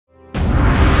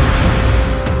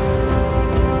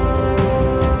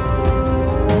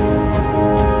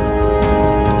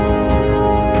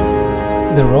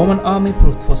Roman army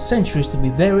proved for centuries to be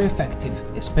very effective,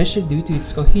 especially due to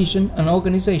its cohesion and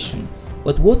organization.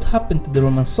 But what happened to the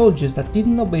Roman soldiers that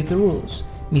didn't obey the rules,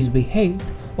 misbehaved,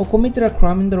 or committed a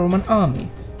crime in the Roman army?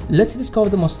 Let's discover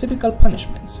the most typical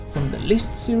punishments, from the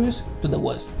least serious to the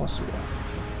worst possible.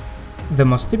 The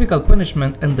most typical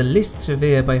punishment and the least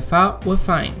severe by far were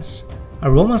fines. A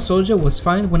Roman soldier was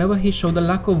fined whenever he showed a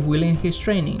lack of will in his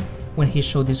training, when he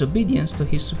showed disobedience to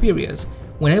his superiors,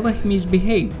 whenever he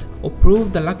misbehaved or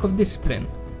proved a lack of discipline.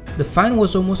 The fine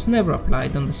was almost never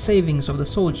applied on the savings of the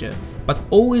soldier, but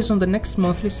always on the next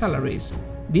monthly salaries.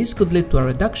 This could lead to a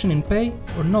reduction in pay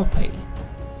or no pay.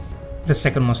 The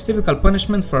second most typical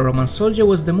punishment for a Roman soldier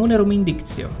was the Munerum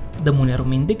Indictio. The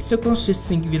Munerum Indictio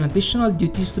consists in giving additional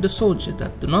duties to the soldier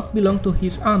that do not belong to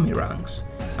his army ranks,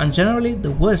 and generally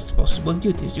the worst possible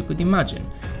duties you could imagine,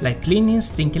 like cleaning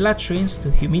stinky latrines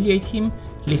to humiliate him,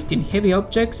 lifting heavy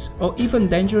objects, or even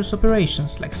dangerous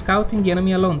operations like scouting the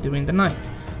enemy alone during the night,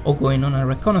 or going on a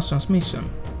reconnaissance mission.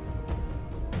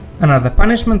 Another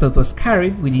punishment that was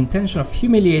carried with the intention of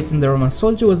humiliating the Roman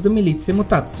soldier was the Militiae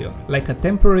Mutatio, like a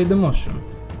temporary demotion.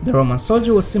 The Roman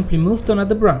soldier was simply moved to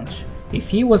another branch. If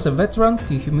he was a veteran,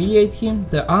 to humiliate him,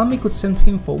 the army could send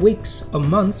him for weeks or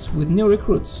months with new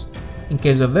recruits. In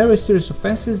case of very serious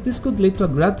offences, this could lead to a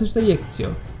Gradus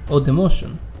Deiectio, or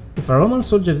demotion. If a Roman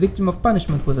soldier victim of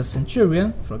punishment was a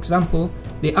centurion, for example,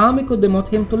 the army could demote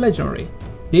him to legionary.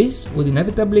 This would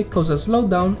inevitably cause a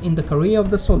slowdown in the career of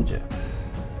the soldier.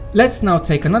 Let's now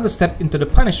take another step into the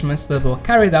punishments that were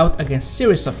carried out against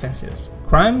serious offences,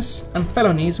 crimes and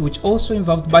felonies which also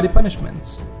involved body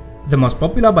punishments. The most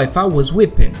popular by far was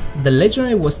whipping. The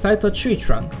legionary was tied to a tree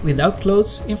trunk without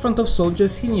clothes in front of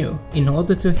soldiers he knew in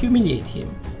order to humiliate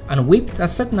him, and whipped a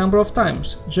set number of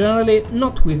times, generally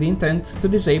not with the intent to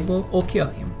disable or kill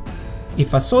him.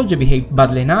 If a soldier behaved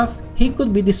badly enough, he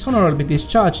could be dishonorably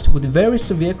discharged with very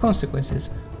severe consequences.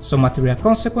 Some material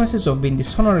consequences of being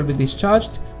dishonorably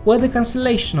discharged were the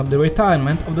cancellation of the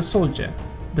retirement of the soldier.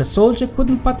 The soldier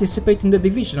couldn't participate in the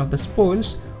division of the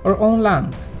spoils or own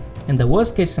land. In the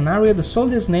worst case scenario, the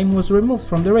soldier's name was removed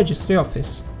from the registry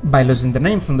office. By losing the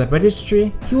name from the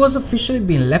registry, he was officially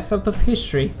being left out of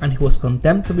history and he was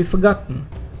condemned to be forgotten.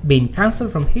 Being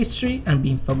cancelled from history and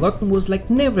being forgotten was like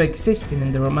never existing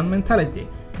in the Roman mentality.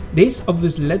 This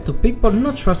obviously led to people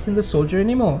not trusting the soldier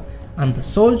anymore, and the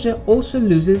soldier also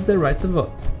loses the right to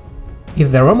vote.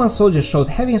 If the Roman soldier showed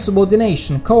heavy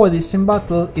insubordination, cowardice in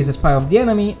battle, is a spy of the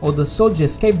enemy, or the soldier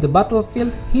escaped the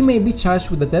battlefield, he may be charged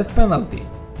with the death penalty.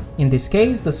 In this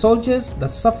case, the soldiers that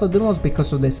suffered the most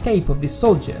because of the escape of this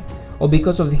soldier, or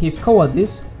because of his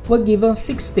cowardice, were given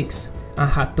thick sticks and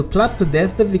had to club to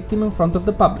death the victim in front of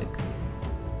the public.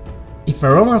 If a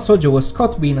Roman soldier was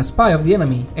caught being a spy of the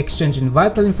enemy, exchanging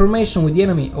vital information with the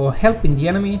enemy or helping the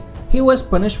enemy, he was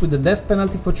punished with the death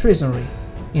penalty for treasonry.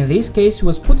 In this case, he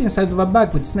was put inside of a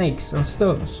bag with snakes and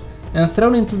stones and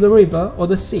thrown into the river or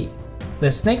the sea.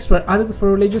 The snakes were added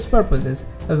for religious purposes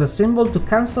as a symbol to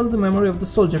cancel the memory of the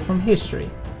soldier from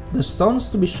history, the stones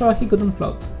to be sure he couldn't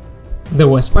float. The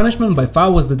worst punishment by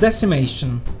far was the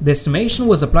decimation. Decimation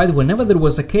was applied whenever there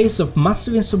was a case of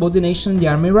massive insubordination in the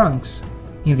army ranks.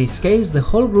 In this case, the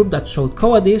whole group that showed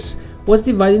cowardice was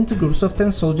divided into groups of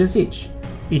 10 soldiers each.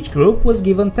 Each group was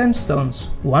given 10 stones,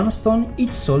 1 stone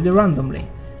each soldier randomly,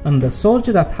 and the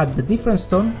soldier that had the different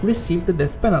stone received the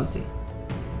death penalty.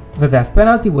 The death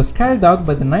penalty was carried out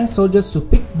by the 9 soldiers who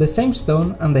picked the same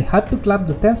stone, and they had to clap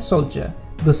the 10th soldier,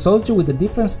 the soldier with the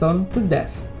different stone, to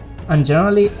death. And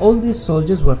generally all these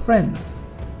soldiers were friends.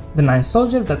 The 9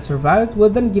 soldiers that survived were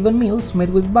then given meals made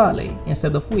with barley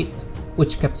instead of wheat,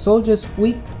 which kept soldiers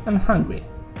weak and hungry.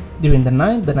 During the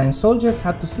night, the 9 soldiers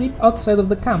had to sleep outside of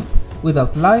the camp,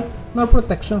 without light nor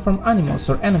protection from animals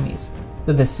or enemies.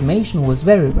 The decimation was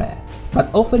very rare, but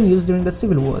often used during the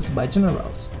civil wars by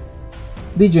generals.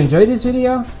 Did you enjoy this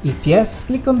video? If yes,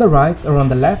 click on the right or on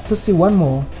the left to see one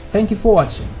more. Thank you for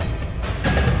watching.